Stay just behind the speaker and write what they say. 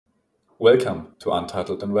Welcome to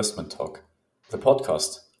Untitled Investment Talk, the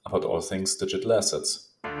podcast about all things digital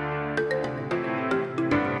assets.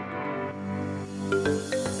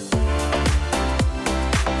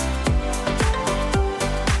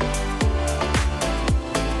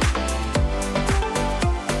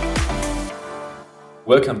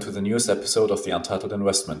 Welcome to the newest episode of the Untitled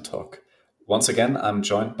Investment Talk. Once again, I'm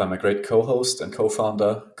joined by my great co-host and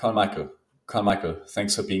co-founder, Carl Michael. Carl Michael,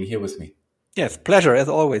 thanks for being here with me. Yes, pleasure as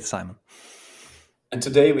always, Simon. And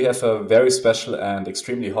today we have a very special and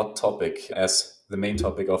extremely hot topic as the main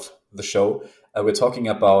topic of the show. We're talking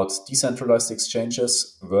about decentralized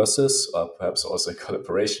exchanges versus, or perhaps also in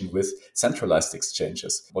collaboration with, centralized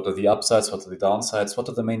exchanges. What are the upsides? What are the downsides? What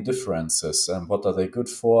are the main differences? And what are they good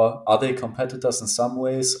for? Are they competitors in some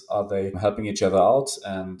ways? Are they helping each other out?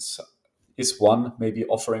 And is one maybe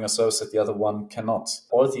offering a service that the other one cannot?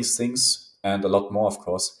 All these things and a lot more, of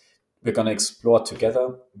course, we're going to explore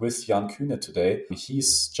together with Jan Kühne today.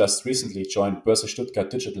 He's just recently joined Börse Stuttgart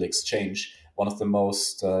Digital Exchange, one of the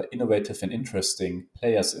most innovative and interesting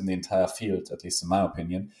players in the entire field, at least in my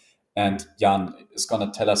opinion. And Jan is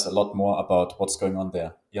going to tell us a lot more about what's going on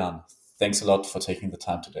there. Jan, thanks a lot for taking the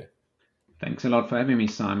time today. Thanks a lot for having me,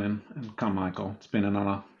 Simon and Carmichael. It's been an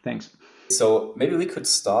honor. Thanks. So maybe we could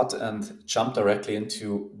start and jump directly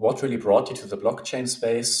into what really brought you to the blockchain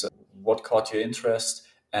space, what caught your interest,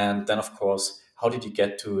 and then, of course, how did you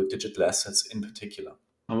get to digital assets in particular?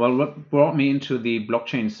 Well, what brought me into the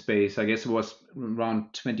blockchain space, I guess it was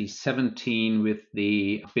around 2017 with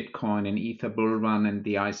the Bitcoin and Ether bull run and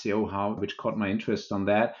the ICO, which caught my interest on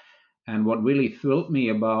that. And what really thrilled me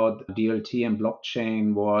about DLT and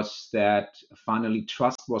blockchain was that finally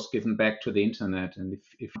trust was given back to the internet. And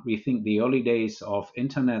if we think the early days of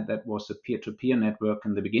internet, that was a peer-to-peer network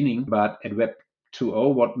in the beginning, but at Web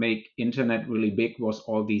 2.0, what made internet really big was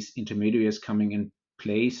all these intermediaries coming in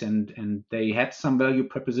place, and they had some value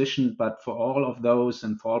proposition, but for all of those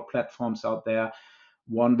and for all platforms out there,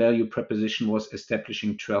 one value proposition was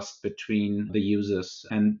establishing trust between the users.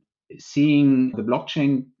 And seeing the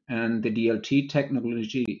blockchain and the DLT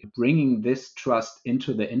technology bringing this trust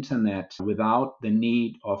into the internet without the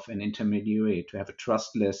need of an intermediary to have a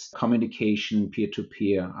trustless communication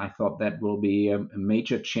peer-to-peer, I thought that will be a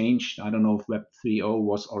major change. I don't know if Web 3.0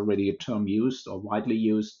 was already a term used or widely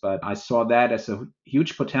used, but I saw that as a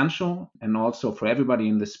huge potential, and also for everybody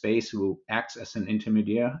in the space who acts as an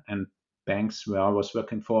intermediary, and banks where I was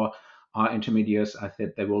working for are intermediaries. I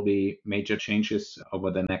think there will be major changes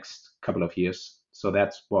over the next couple of years. So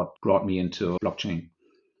that's what brought me into blockchain.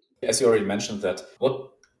 As you already mentioned that, what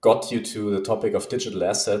got you to the topic of digital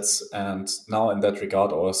assets? And now in that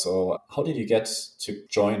regard also, how did you get to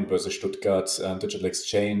join Börse Stuttgart Digital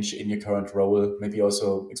Exchange in your current role? Maybe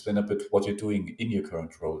also explain a bit what you're doing in your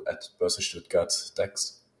current role at Börse Stuttgart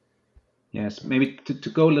DAX. Yes, maybe to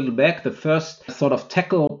go a little back, the first sort of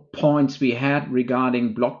tackle points we had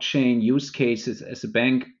regarding blockchain use cases as a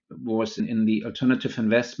bank was in the alternative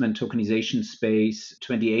investment tokenization space.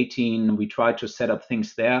 2018, we tried to set up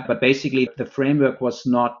things there, but basically the framework was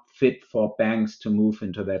not fit for banks to move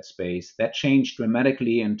into that space. That changed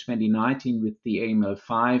dramatically in 2019 with the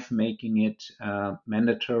AML5, making it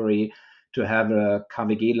mandatory to have a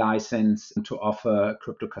KVG license to offer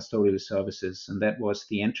crypto custodial services. And that was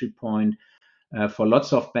the entry point for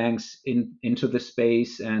lots of banks into the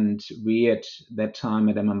space. And we at that time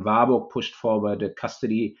at MM Warburg pushed forward a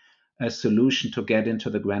custody solution to get into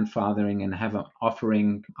the grandfathering and have an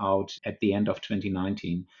offering out at the end of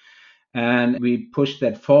 2019. And we pushed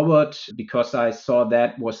that forward because I saw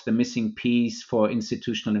that was the missing piece for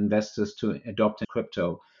institutional investors to adopt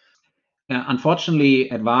crypto. Unfortunately,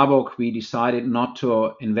 at Warburg, we decided not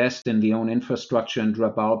to invest in the own infrastructure and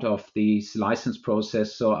drop out of this license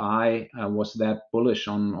process. So I was that bullish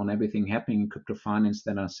on everything happening in crypto finance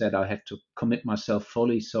that I said I have to commit myself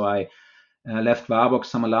fully. So I left Warburg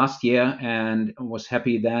summer last year and was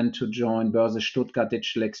happy then to join Börse Stuttgart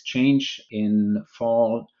Digital Exchange in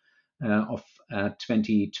fall of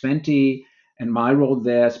 2020. And my role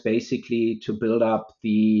there is basically to build up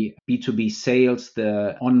the B2B sales,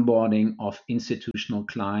 the onboarding of institutional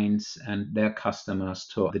clients and their customers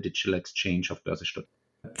to the digital exchange of Börse Stuttgart.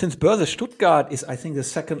 Since Börse Stuttgart is, I think, the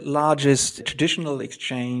second largest traditional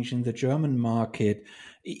exchange in the German market,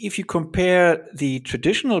 if you compare the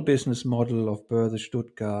traditional business model of Börse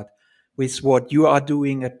Stuttgart with what you are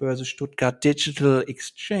doing at Börse Stuttgart Digital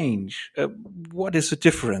Exchange, what is the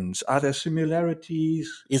difference? Are there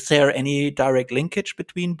similarities? Is there any direct linkage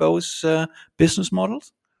between both business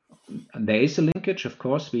models? there is a linkage, of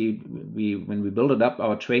course. We when we built it up,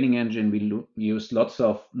 our trading engine, we used lots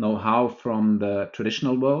of know-how from the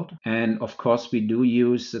traditional world, and of course we do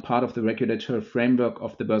use part of the regulatory framework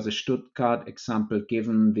of the Börse Stuttgart example,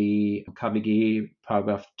 given the KWG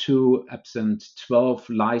paragraph 2 absent 12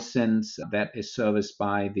 license that is serviced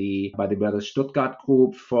by the Börse Stuttgart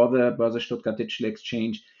group for the Börse Stuttgart Digital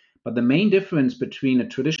Exchange. But the main difference between a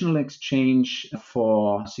traditional exchange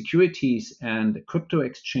for securities and a crypto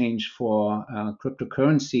exchange for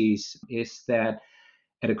cryptocurrencies is that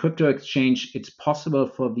at a crypto exchange, it's possible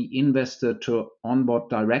for the investor to onboard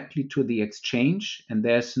directly to the exchange, and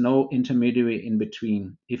there's no intermediary in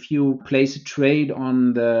between. If you place a trade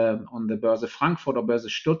on the Börse Frankfurt or Börse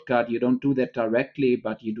Stuttgart, you don't do that directly,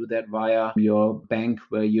 but you do that via your bank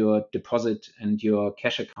where your deposit and your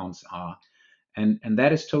cash accounts are. And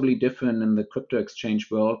that is totally different in the crypto exchange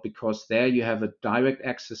world, because there you have a direct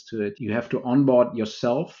access to it. You have to onboard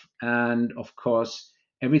yourself. And of course,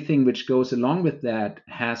 everything which goes along with that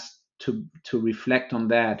has to reflect on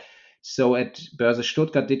that. So at Börse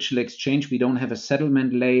Stuttgart Digital Exchange, we don't have a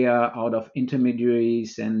settlement layer out of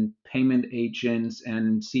intermediaries and payment agents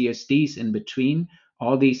and CSDs in between.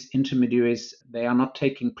 All these intermediaries, they are not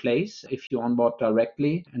taking place if you onboard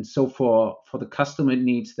directly. And so for the customer, it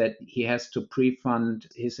needs that he has to pre-fund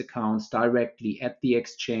his accounts directly at the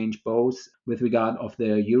exchange, both with regard of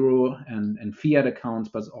the euro and fiat accounts,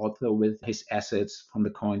 but also with his assets from the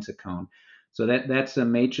coins account. So that's a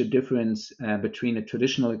major difference between a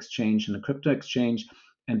traditional exchange and a crypto exchange.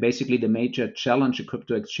 And basically, the major challenge a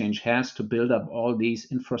crypto exchange has to build up all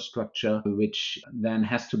these infrastructure, which then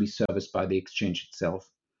has to be serviced by the exchange itself.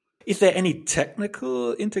 Is there any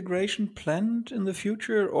technical integration planned in the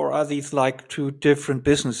future, or are these like two different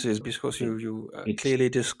businesses? Because you clearly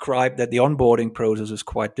described that the onboarding process is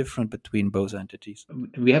quite different between both entities.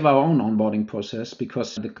 We have our own onboarding process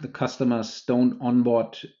because the customers don't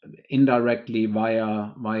onboard indirectly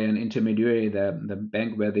via an intermediary, the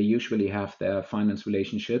bank where they usually have their finance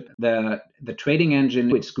relationship. The trading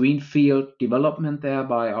engine, it's greenfield development there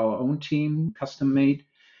by our own team, custom made.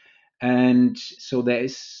 And so there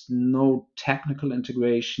is no technical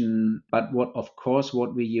integration, but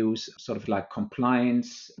what we use, sort of like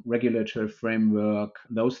compliance, regulatory framework,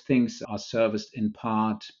 those things are serviced in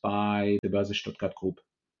part by the Börse Stuttgart Group.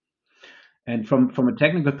 And from a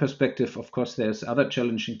technical perspective, of course, there's other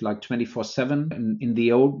challenges like 24/7. In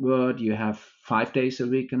the old world, you have 5 days a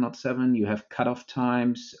week and not 7. You have cutoff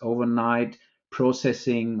times, overnight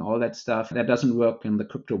processing, all that stuff. That doesn't work in the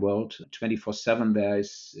crypto world. 24/7 there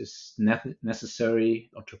is necessary,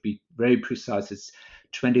 or to be very precise, it's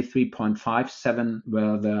 23.57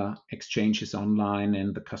 where the exchange is online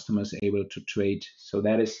and the customer is able to trade. So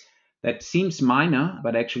that seems minor,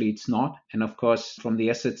 but actually it's not. And of course, from the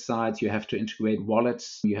asset side, you have to integrate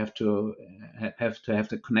wallets. You have to have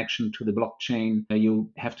the connection to the blockchain. You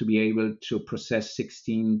have to be able to process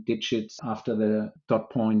 16 digits after the dot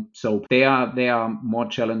point. So there are more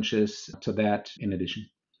challenges to that in addition.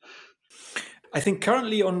 I think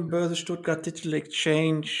currently on Börse Stuttgart Digital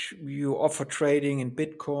Exchange, you offer trading in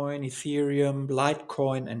Bitcoin, Ethereum,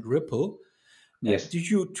 Litecoin, and Ripple. Yes. Do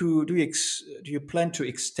you plan to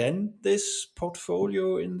extend this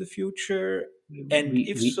portfolio in the future? And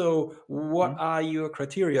if so, what are your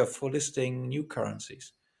criteria for listing new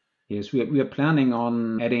currencies? Yes, we are planning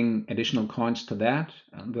on adding additional coins to that.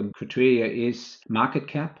 The criteria is market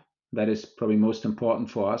cap. That is probably most important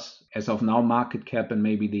for us. As of now, market cap and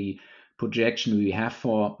maybe the projection we have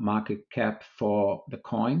for market cap for the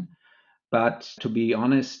coin. But to be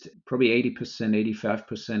honest, probably 80%,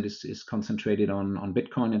 85% is concentrated on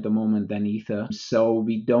Bitcoin at the moment than Ether. So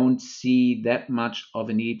we don't see that much of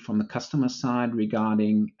a need from the customer side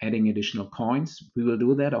regarding adding additional coins. We will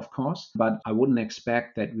do that, of course, but I wouldn't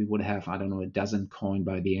expect that we would have, a dozen coin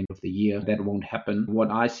by the end of the year. That won't happen.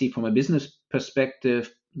 What I see from a business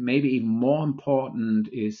perspective, maybe even more important,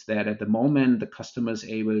 is that at the moment the customer is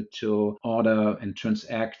able to order and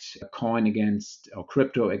transact a coin against or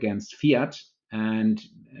crypto against fiat, and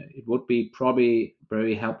it would be probably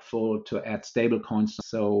very helpful to add stable coins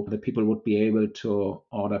so the people would be able to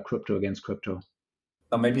order crypto against crypto.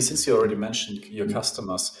 Now, maybe since you already mentioned your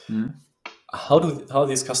customers, how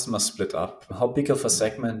these customers split up? How big of a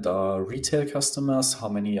segment are retail customers? How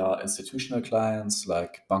many are institutional clients,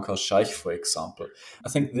 like Bankhaus Scheich, for example? I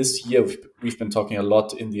think this year we've been talking a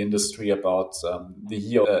lot in the industry about the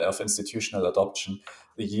year of institutional adoption,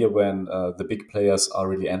 the year when the big players are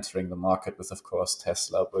really entering the market with, of course,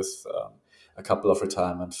 Tesla, with a couple of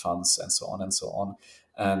retirement funds and so on and so on.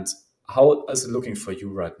 And how is it looking for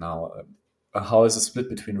you right now? How is it split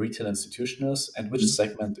between retail and institutionals, and which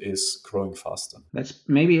segment is growing faster? That's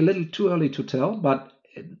maybe a little too early to tell, but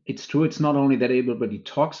it's true. It's not only that everybody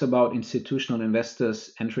talks about institutional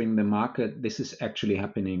investors entering the market. This is actually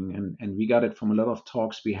happening. And we got it from a lot of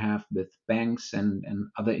talks we have with banks and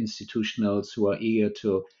other institutionals who are eager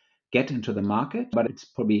to get into the market, but it's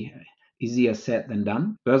probably easier said than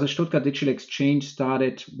done. Börse Stuttgart Digital Exchange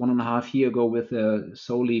started 1.5 years ago with a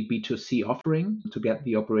solely B2C offering to get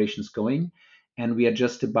the operations going. And we are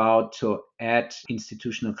just about to add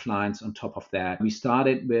institutional clients on top of that. We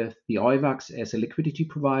started with the Euwax as a liquidity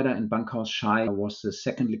provider, and Bankhaus Schei was the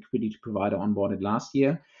second liquidity provider onboarded last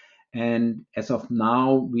year. And as of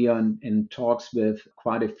now, we are in talks with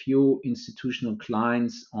quite a few institutional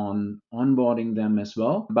clients on onboarding them as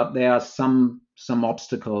well. But there are some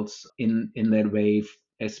obstacles in that way,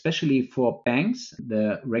 especially for banks.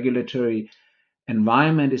 The regulatory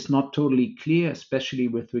environment is not totally clear, especially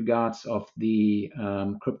with regards of the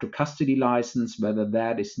crypto custody license, whether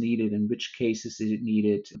that is needed, in which cases is it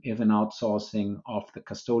needed, if an outsourcing of the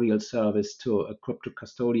custodial service to a crypto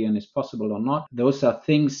custodian is possible or not. Those are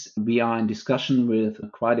things we are in discussion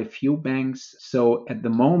with quite a few banks. So at the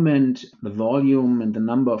moment, the volume and the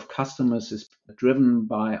number of customers is driven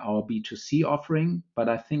by our B2C offering. But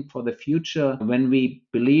I think for the future, when we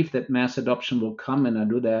believe that mass adoption will come, and I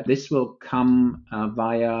do that, this will come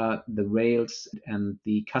via the rails and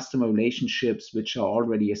the customer relationships which are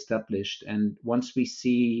already established. And once we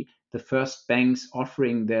see the first banks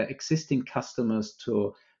offering their existing customers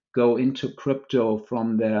to go into crypto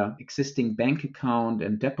from their existing bank account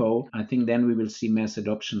and depot, I think then we will see mass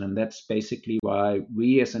adoption. And that's basically why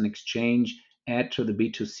we as an exchange add to the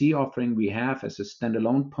B2C offering we have as a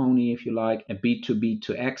standalone pony, if you like, a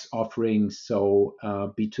B2B2X offering. So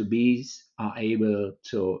B2Bs are able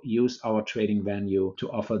to use our trading venue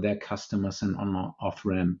to offer their customers an on-off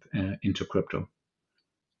ramp into crypto.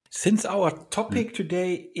 Since our topic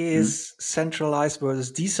today is centralized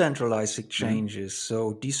versus decentralized exchanges,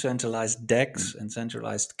 so decentralized DEX and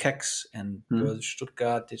centralized CEX, and Börse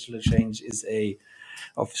Stuttgart Digital Exchange is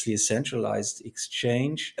obviously a centralized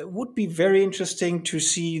exchange. It would be very interesting to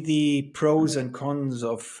see the pros and cons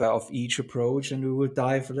of each approach, and we will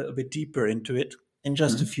dive a little bit deeper into it in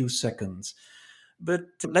just a few seconds. But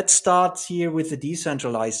let's start here with the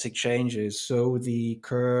decentralized exchanges. So the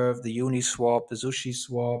Curve, the Uniswap, the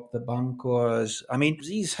SushiSwap, the Bancors. I mean,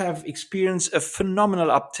 these have experienced a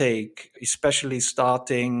phenomenal uptake, especially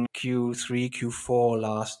starting Q3, Q4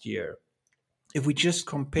 last year. If we just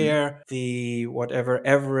compare the whatever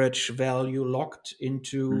average value locked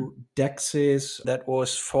into DEXs, that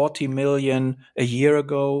was 40 million a year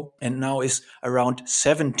ago, and now is around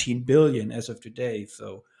 17 billion as of today.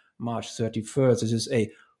 So March 31st, this is a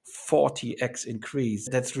 40x increase.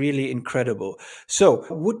 That's really incredible. So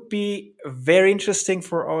would be very interesting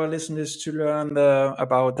for our listeners to learn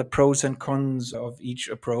about the pros and cons of each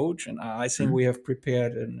approach. And I think we have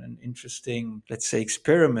prepared an interesting, let's say,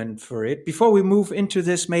 experiment for it. Before we move into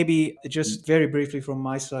this, maybe just very briefly from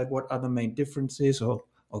my side, what are the main differences or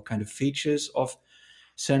kind of features of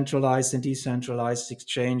centralized and decentralized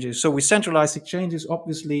exchanges? So with centralized exchanges,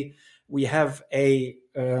 obviously, we have a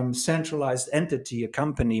centralized entity, a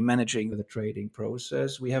company managing the trading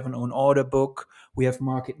process. We have an own order book. We have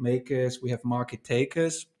market makers. We have market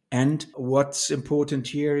takers. And what's important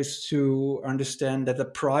here is to understand that the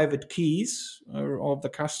private keys of the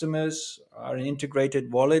customers are in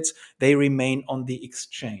integrated wallets. They remain on the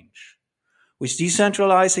exchange. With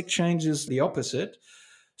decentralized exchanges, the opposite.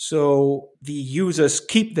 So the users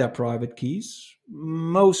keep their private keys.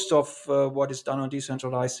 Most of what is done on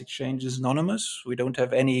decentralized exchange is anonymous. We don't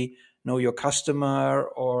have any know your customer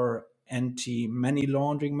or anti-money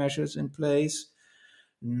laundering measures in place.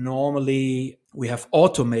 Normally, we have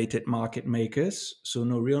automated market makers, so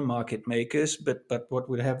no real market makers, but what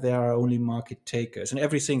we'll have there are only market takers. And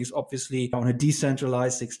everything is obviously on a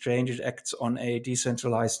decentralized exchange. It acts on a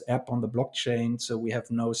decentralized app on the blockchain, so we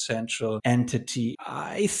have no central entity.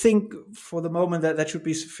 I think for the moment that should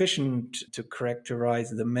be sufficient to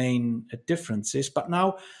characterize the main differences. But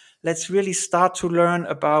now let's really start to learn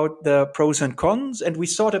about the pros and cons. And we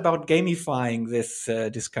thought about gamifying this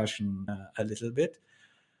discussion a little bit.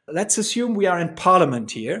 Let's assume we are in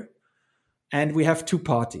parliament here and we have two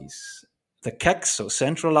parties. The CEX, so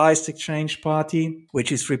Centralized Exchange Party,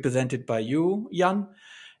 which is represented by you, Jan.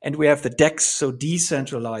 And we have the DEX, so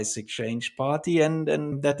Decentralized Exchange Party. And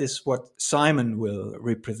that is what Simon will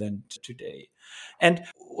represent today. And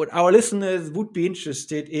what our listeners would be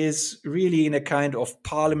interested is really in a kind of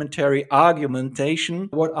parliamentary argumentation.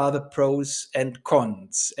 What are the pros and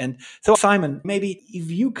cons? And so, Simon, maybe if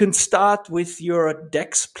you can start with your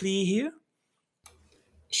DEX plea here.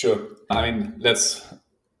 Sure. I mean, let's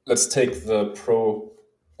take the pro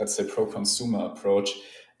consumer approach,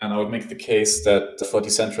 and I would make the case that for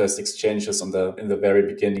decentralized exchanges, in the very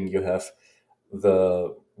beginning, you have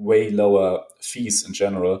the way lower fees in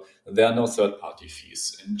general. There are no third party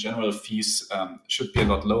fees. In general, fees should be a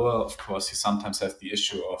lot lower. Of course, you sometimes have the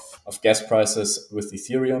issue of gas prices with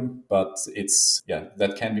Ethereum, but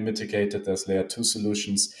that can be mitigated. There's layer 2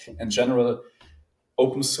 solutions. In general,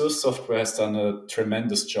 open source software has done a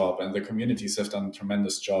tremendous job, and the communities have done a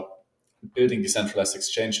tremendous job building decentralized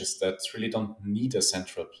exchanges that really don't need a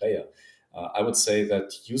central player. I would say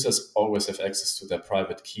that users always have access to their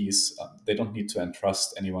private keys. They don't need to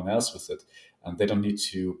entrust anyone else with it. They don't need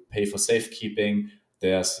to pay for safekeeping.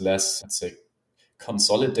 There's less, let's say,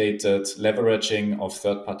 consolidated leveraging of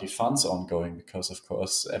third-party funds ongoing because, of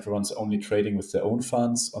course, everyone's only trading with their own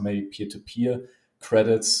funds or maybe peer-to-peer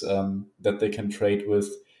credits that they can trade with.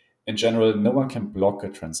 In general, no one can block a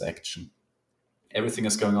transaction. Everything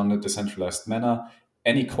is going on in a decentralized manner.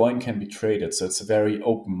 Any coin can be traded, so it's a very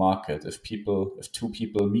open market. If two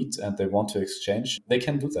people meet and they want to exchange, they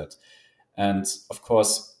can do that. And of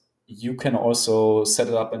course, you can also set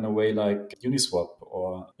it up in a way like Uniswap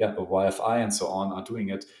or YFI and so on are doing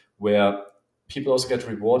it, where people also get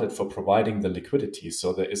rewarded for providing the liquidity.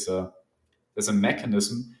 So there's a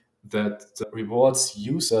mechanism that rewards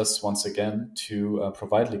users once again to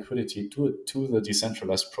provide liquidity to the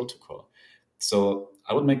decentralized protocol. So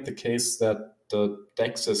I would make the case that the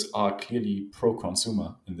DEXs are clearly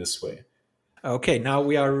pro-consumer in this way. Okay, now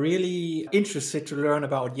we are really interested to learn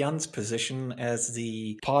about Jan's position as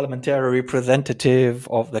the parliamentary representative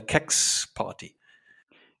of the KEX party.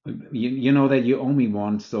 You know that you owe me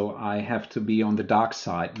one, so I have to be on the dark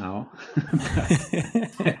side now.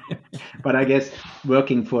 But I guess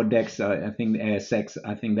working for DEX, I think SEX,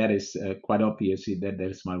 I think that is quite obvious that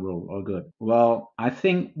is my role. All good. Well, I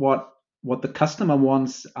think what the customer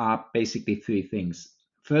wants are basically three things.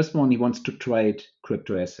 First one, he wants to trade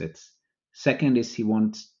crypto assets. Second is he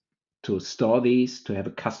wants to store these, to have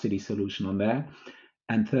a custody solution on there.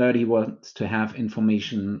 And third, he wants to have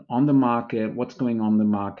information on the market, what's going on in the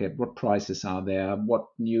market, what prices are there, what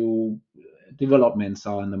new developments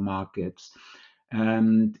are in the markets.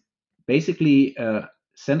 And basically,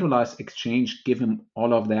 centralized exchange give him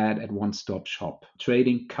all of that at one-stop shop,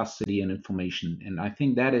 trading, custody, and information. And I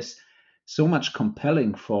think that is so much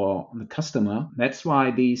compelling for the customer. That's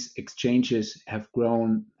why these exchanges have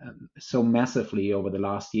grown so massively over the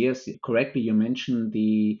last years. Correctly, you mentioned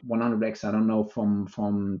the 100x, I don't know,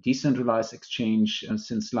 from decentralized exchange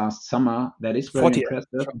since last summer. That is very 40x,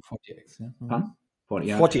 impressive. from 40x. Yeah. Huh?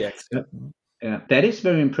 40x. Yeah. That is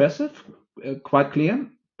very impressive, quite clear.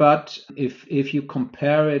 But if you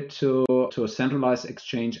compare it to a centralized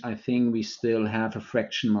exchange, I think we still have a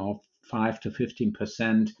fraction of 5 to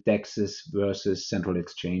 15% DEXs versus central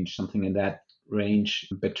exchange, something in that range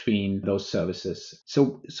between those services.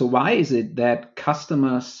 So why is it that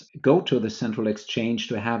customers go to the central exchange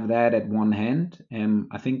to have that at one hand?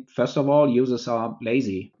 I think first of all, users are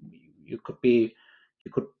lazy. You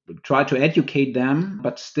could try to educate them,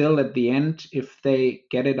 but still at the end, if they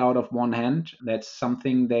get it out of one hand, that's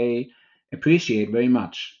something they appreciate very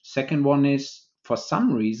much. Second one is, for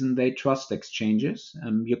some reason, they trust exchanges.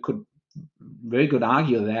 You could very good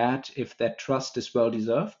argue that if that trust is well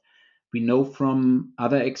deserved. We know from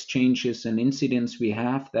other exchanges and incidents we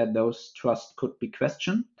have that those trusts could be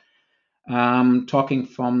questioned. Talking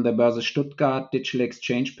from the Börse Stuttgart digital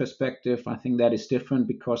exchange perspective, I think that is different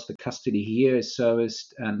because the custody here is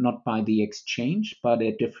serviced not by the exchange, but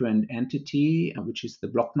a different entity, which is the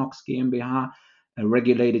Blocknox GmbH, a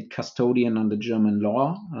regulated custodian under German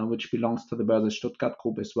law, which belongs to the Börse Stuttgart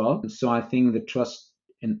group as well. So I think the trust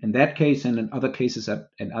in that case and in other cases at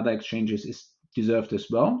other exchanges is deserved as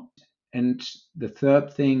well. And the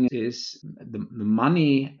third thing is the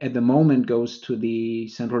money at the moment goes to the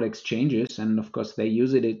central exchanges. And of course, they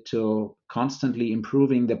use it to constantly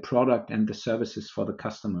improving the product and the services for the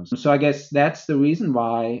customers. So I guess that's the reason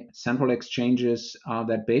why central exchanges are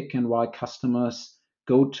that big and why customers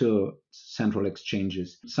go to central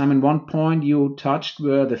exchanges. Simon, one point you touched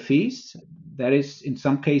were the fees. That is, in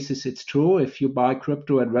some cases, it's true. If you buy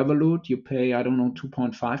crypto at Revolut, you pay,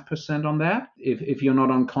 2.5% on that. If you're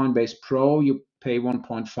not on Coinbase Pro, you pay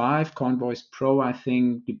 1.5. Coinbase Pro, I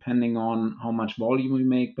think, depending on how much volume you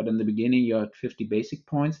make, but in the beginning, you're at 50 basic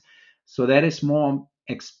points. So that is more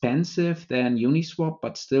expensive than Uniswap,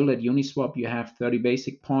 but still at Uniswap, you have 30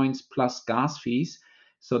 basic points plus gas fees.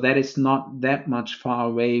 So that is not that much far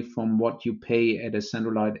away from what you pay at a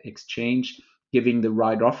centralized exchange, giving the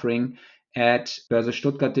right offering. At Börse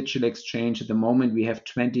Stuttgart Digital Exchange, at the moment, we have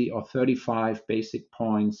 20 or 35 basic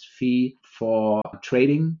points fee for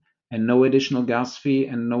trading and no additional gas fee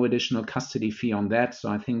and no additional custody fee on that. So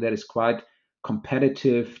I think that is quite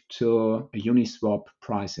competitive to a Uniswap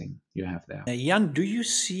pricing you have there. Jan, do you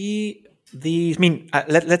see the? I mean,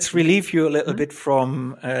 let's relieve you a little bit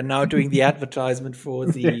from now doing the advertisement for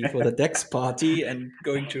the DEX party and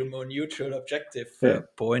going to a more neutral, objective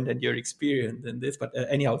point and your experience in this. But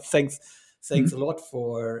anyhow, thanks a lot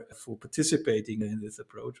for participating in this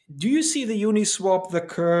approach. Do you see the Uniswap, the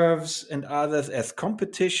curves, and others as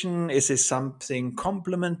competition? Is this something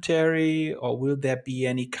complementary, or will there be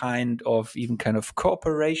any kind of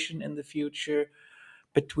cooperation in the future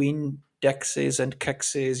between DEXs and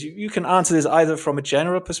KEXs? You can answer this either from a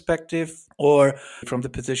general perspective or from the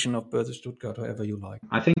position of Börse Stuttgart, however you like.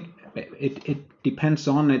 I think it depends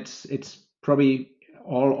on it's probably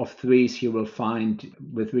all of threes you will find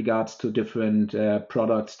with regards to different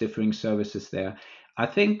products, differing services there. I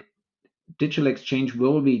think digital exchange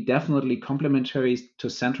will be definitely complementary to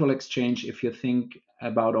central exchange if you think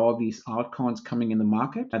about all these altcoins coming in the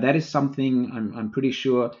market. That is something I'm pretty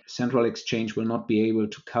sure central exchange will not be able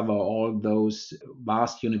to cover all those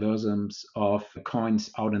vast universums of coins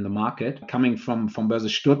out in the market. Coming from Börse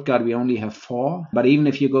Stuttgart, we only have 4. But even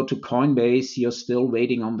if you go to Coinbase, you're still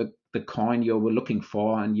waiting on the coin you were looking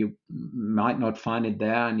for, and you might not find it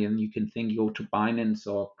there. And then you can think go to Binance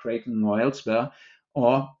or Kraken or elsewhere,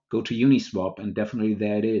 or go to Uniswap, and definitely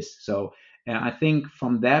there it is. So I think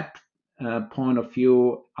from that point of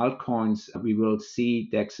view, altcoins, we will see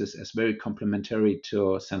DEXs as very complementary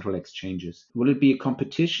to central exchanges. Will it be a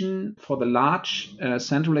competition for the large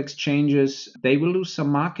central exchanges? They will lose some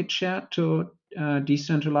market share to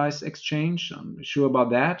decentralized exchange. I'm sure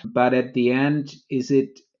about that. But at the end, is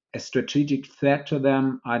it a strategic threat to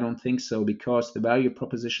them? I don't think so, because the value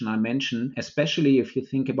proposition I mentioned, especially if you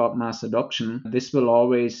think about mass adoption, this will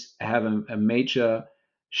always have a major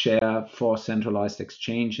share for centralized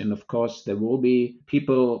exchange. And of course, there will be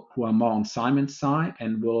people who are more on Simon's side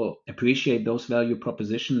and will appreciate those value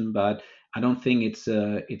proposition, but I don't think it's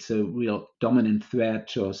a real dominant threat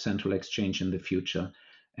to a central exchange in the future.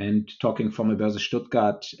 And talking from a Börse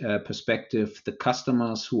Stuttgart perspective, the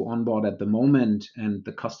customers who onboard at the moment and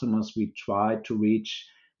the customers we try to reach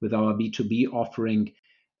with our B2B offering,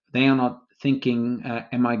 they are not thinking,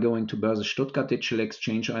 am I going to Börse Stuttgart Digital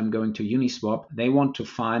Exchange or I'm going to Uniswap? They want to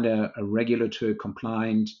find a regulatory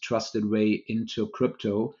compliant, trusted way into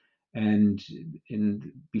crypto. And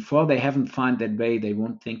before they haven't found that way, they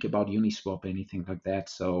won't think about Uniswap, anything like that.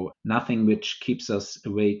 So nothing which keeps us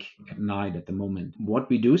awake at night at the moment. What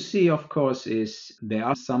we do see, of course, is there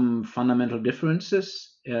are some fundamental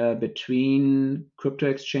differences between crypto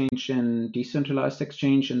exchange and decentralized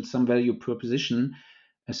exchange, and some value proposition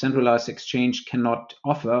a centralized exchange cannot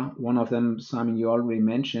offer. One of them, Simon, you already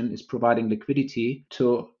mentioned, is providing liquidity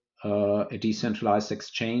to a decentralized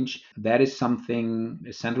exchange. That is something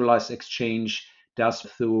a centralized exchange does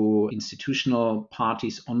through institutional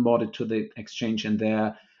parties onboarded to the exchange, and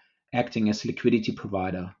they're acting as liquidity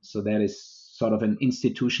provider. So that is sort of an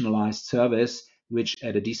institutionalized service, which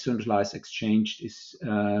at a decentralized exchange is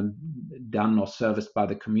done or serviced by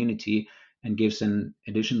the community, and gives an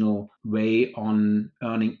additional way on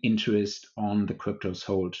earning interest on the cryptos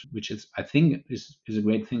hold, which is, I think, is a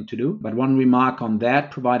great thing to do. But one remark on that,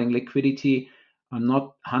 providing liquidity, I'm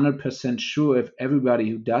not 100% sure if everybody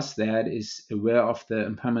who does that is aware of the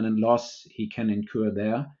impermanent loss he can incur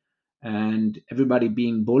there. And everybody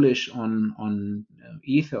being bullish on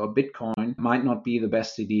Ether or Bitcoin might not be the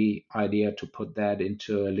best idea to put that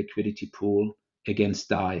into a liquidity pool against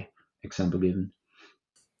DAI, example given.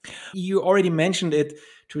 You already mentioned it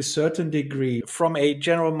to a certain degree. From a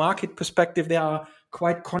general market perspective, there are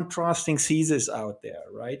quite contrasting theses out there,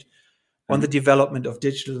 right? On the development of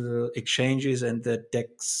digital exchanges and the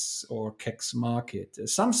DEX or KEX market.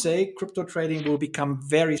 Some say crypto trading will become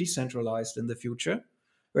very decentralized in the future,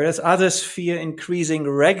 whereas others fear increasing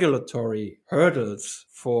regulatory hurdles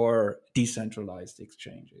for decentralized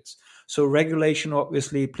exchanges. So regulation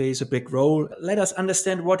obviously plays a big role. Let us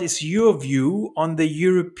understand, what is your view on the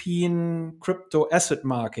European crypto asset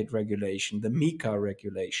market regulation, the MiCA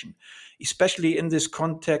regulation, especially in this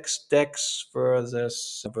context, DEX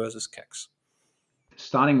versus KEX?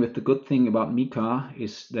 Starting with the good thing about MiCA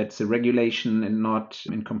is that's a regulation and not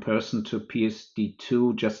in comparison to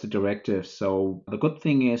PSD2, just a directive. So the good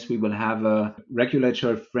thing is we will have a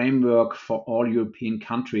regulatory framework for all European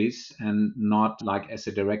countries, and not like as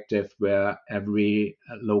a directive where every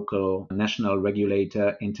local national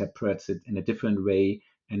regulator interprets it in a different way,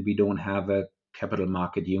 and we don't have a capital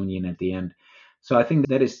market union at the end. So I think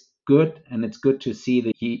that is good, and it's good to see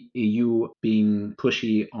the EU being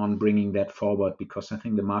pushy on bringing that forward, because I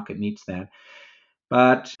think the market needs that.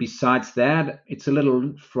 But besides that, it's a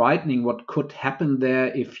little frightening what could happen there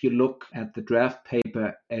if you look at the draft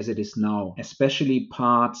paper as it is now, especially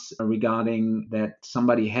parts regarding that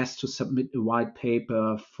somebody has to submit a white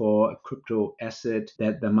paper for a crypto asset,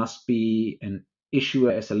 that there must be an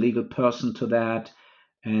issuer as a legal person to that,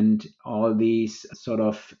 and all these sort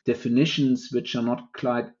of definitions which are not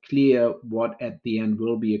quite clear what at the end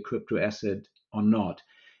will be a crypto asset or not.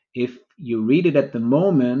 If you read it at the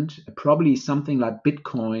moment, probably something like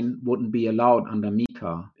Bitcoin wouldn't be allowed under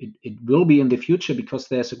MiCA. It will be in the future because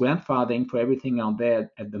there's a grandfathering for everything out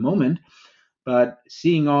there at the moment. But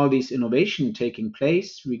seeing all this innovation taking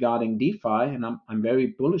place regarding DeFi, and I'm very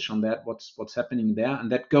bullish on that, what's happening there,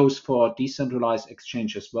 and that goes for decentralized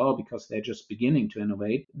exchange as well, because they're just beginning to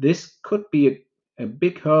innovate. This could be a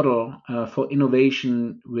big hurdle for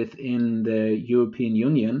innovation within the European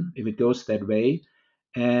Union if it goes that way.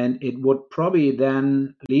 And it would probably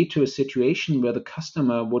then lead to a situation where the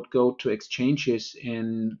customer would go to exchanges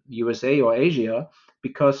in USA or Asia,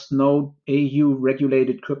 because no EU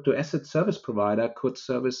regulated crypto asset service provider could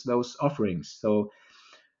service those offerings. So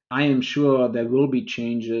I am sure there will be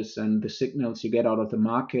changes, and the signals you get out of the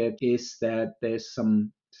market is that there's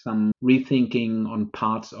some rethinking on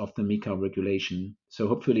parts of the MiCA regulation. So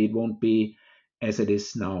hopefully it won't be as it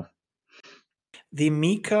is now. The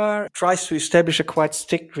MiCA tries to establish a quite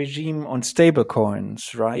strict regime on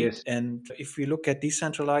stablecoins, right? Yes. And if we look at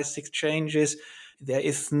decentralized exchanges, there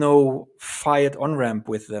is no fiat on-ramp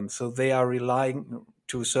with them. So they are relying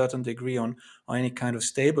to a certain degree on any kind of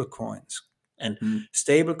stablecoins. And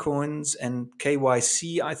stablecoins and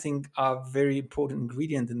KYC, I think, are very important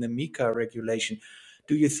ingredient in the MiCA regulation.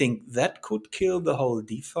 Do you think that could kill the whole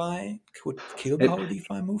DeFi? Could kill the whole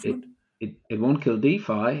DeFi movement? It won't kill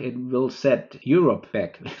DeFi. It will set Europe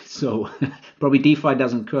back. So probably DeFi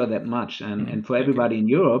doesn't care that much. And for everybody in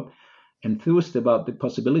Europe enthused about the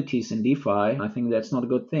possibilities in DeFi, I think that's not a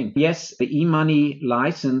good thing. Yes, the e-money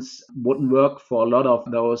license wouldn't work for a lot of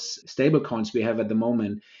those stablecoins we have at the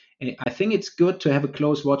moment. I think it's good to have a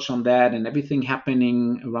close watch on that, and everything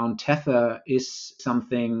happening around Tether is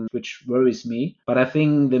something which worries me. But I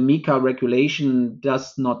think the MiCA regulation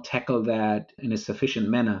does not tackle that in a sufficient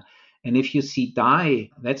manner. And if you see DAI,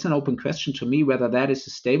 that's an open question to me whether that is a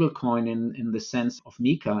stable coin in the sense of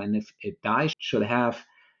MiCA. And if DAI should have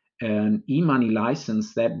an e-money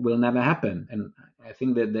license, that will never happen. And I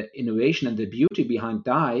think that the innovation and the beauty behind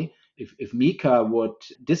DAI, if MiCA would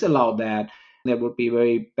disallow that would be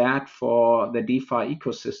very bad for the DeFi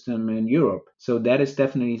ecosystem in Europe. So that is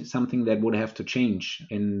definitely something that would have to change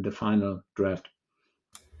in the final draft.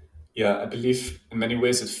 Yeah, I believe in many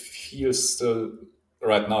ways it feels still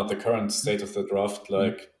right now, the current state of the draft,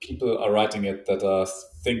 like people are writing it that are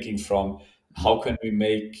thinking from how can we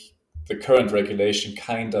make the current regulation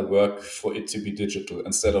kind of work for it to be digital,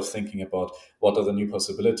 instead of thinking about what are the new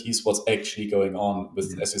possibilities, what's actually going on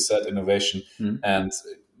with, as you said, innovation. And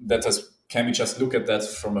that has, can we just look at that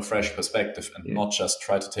from a fresh perspective and not just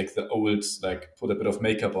try to take the old, like put a bit of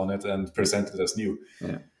makeup on it and present it as new.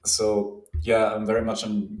 So yeah, I'm very much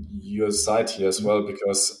on your side here as well,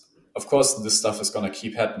 because of course this stuff is going to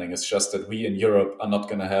keep happening. It's just that we in Europe are not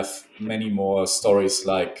going to have many more stories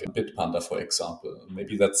like Bitpanda, for example.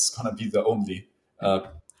 Maybe that's going to be the only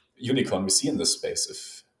unicorn we see in this space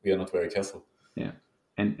if we are not very careful. Yeah.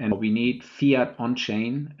 And we need fiat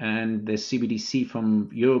on-chain, and the CBDC from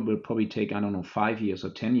Europe will probably take, 5 years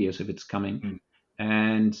or 10 years if it's coming.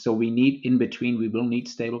 And so we need in between, we will need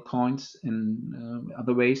stable coins in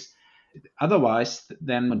other ways. Otherwise,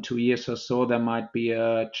 then in 2 years or so, there might be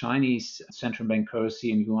a Chinese central bank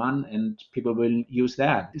currency in yuan, and people will use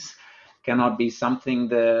that. This cannot be something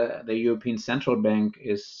the European Central Bank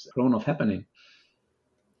is prone of happening.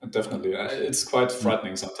 Definitely. It's quite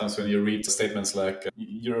frightening sometimes when you read statements like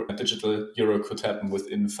a digital euro could happen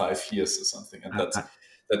within 5 years or something. And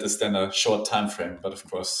that is then a short time frame. But of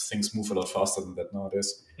course, things move a lot faster than that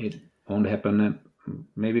nowadays. It won't happen.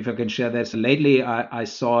 Maybe if I can share this. Lately, I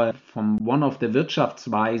saw from one of the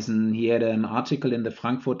Wirtschaftsweisen, he had an article in the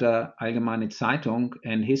Frankfurter Allgemeine Zeitung,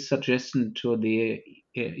 and his suggestion to the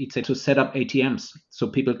EZB to set up ATMs so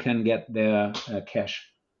people can get their cash.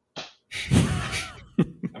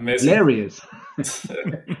 Amazing. Hilarious.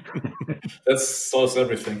 That solves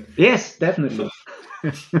everything. Yes, definitely.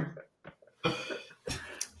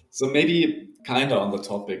 So maybe kind of on the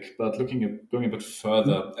topic, but going a bit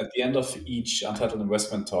further, at the end of each Untitled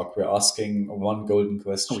Investment Talk, we're asking one golden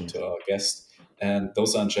question to our guest. And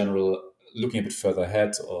those are in general looking a bit further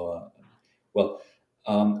ahead, or, well,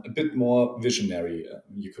 a bit more visionary,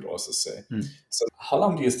 you could also say. So how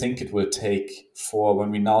long do you think it will take for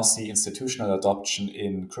when we now see institutional adoption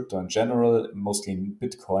in crypto in general, mostly in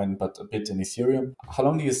Bitcoin, but a bit in Ethereum? How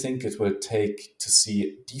long do you think it will take to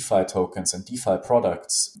see DeFi tokens and DeFi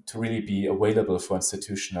products to really be available for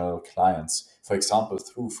institutional clients? For example,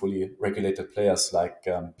 through fully regulated players like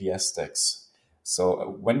BSDEX.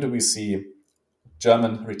 So when do we see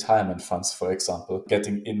German retirement funds, for example,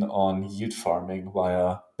 getting in on yield farming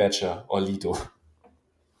via Badger or Lido?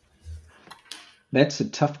 That's a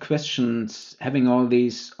tough question, having all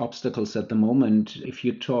these obstacles at the moment. If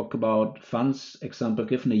you talk about funds, example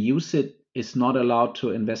given, a UCITS is not allowed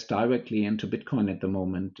to invest directly into Bitcoin at the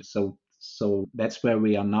moment. So that's where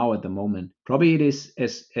we are now at the moment. Probably it is,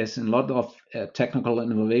 as in a lot of technical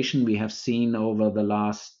innovation we have seen over the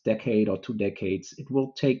last decade or 2 decades, it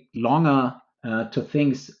will take longer to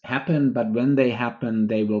things happen, but when they happen,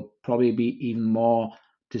 they will probably be even more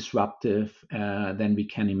disruptive than we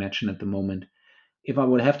can imagine at the moment. If I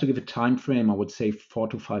would have to give a time frame, I would say 4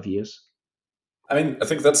 to 5 years. I mean, I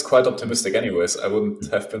think that's quite optimistic anyways. I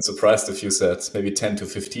wouldn't have been surprised if you said maybe 10 to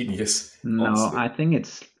 15 years. No, honestly. I think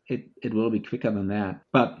it will be quicker than that.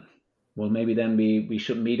 But well, maybe then we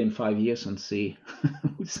should meet in 5 years and see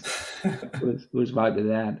who's right with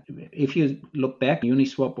that. If you look back,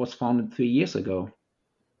 Uniswap was founded 3 years ago.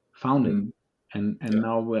 And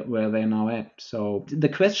now where they're now at. So the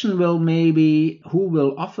question will maybe who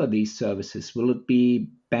will offer these services? Will it be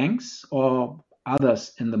banks or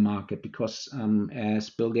others in the market? Because as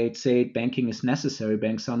Bill Gates said, banking is necessary,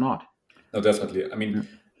 banks are not. No, definitely. I mean,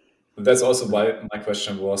 that's also why my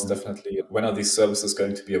question was definitely when are these services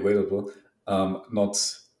going to be available? Not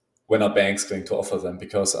when are banks going to offer them?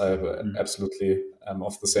 Because I absolutely am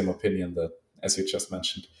of the same opinion that, as you just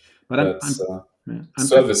mentioned, But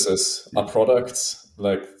services are products,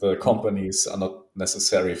 like the companies are not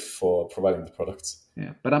necessary for providing the products.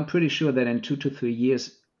 Yeah, but I'm pretty sure that in 2 to 3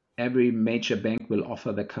 years, every major bank will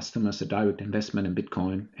offer their customers a direct investment in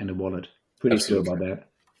Bitcoin and a wallet. Pretty sure about that.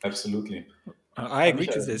 Absolutely. I agree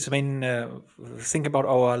to this. I mean, think about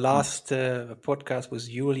our last podcast with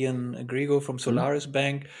Julian Grego from Solaris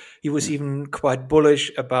Bank. He was even quite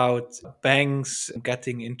bullish about banks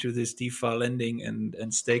getting into this DeFi lending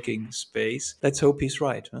and staking space. Let's hope he's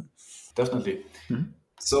right. Huh? Definitely.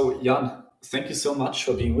 So, Jan, thank you so much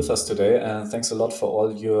for being with us today. And thanks a lot for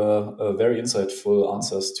all your very insightful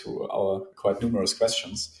answers to our quite numerous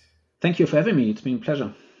questions. Thank you for having me. It's been a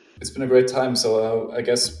pleasure. It's been a great time. So I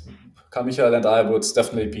guess Carl Michael and I would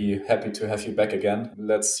definitely be happy to have you back again.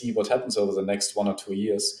 Let's see what happens over the next 1 or 2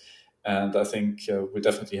 years. And I think we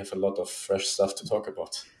definitely have a lot of fresh stuff to talk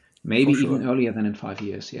about. Maybe even earlier than in 5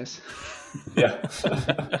 years, yes. Yeah.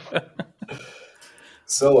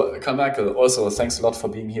 So, Carl Michael, also thanks a lot for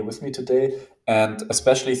being here with me today. And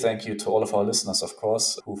especially thank you to all of our listeners, of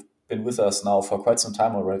course, who've been with us now for quite some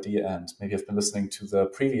time already and maybe have been listening to the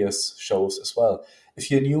previous shows as well. If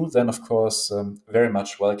you're new, then of course, very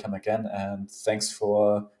much welcome again. And thanks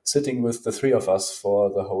for sitting with the three of us for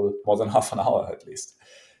the whole more than half an hour at least.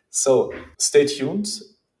 So stay tuned.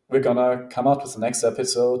 We're going to come out with the next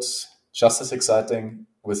episode, just as exciting,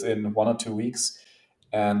 within 1 or 2 weeks.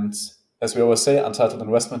 And as we always say, Untitled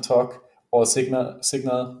Investment Talk, all signal,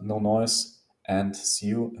 no noise, and see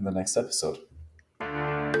you in the next episode.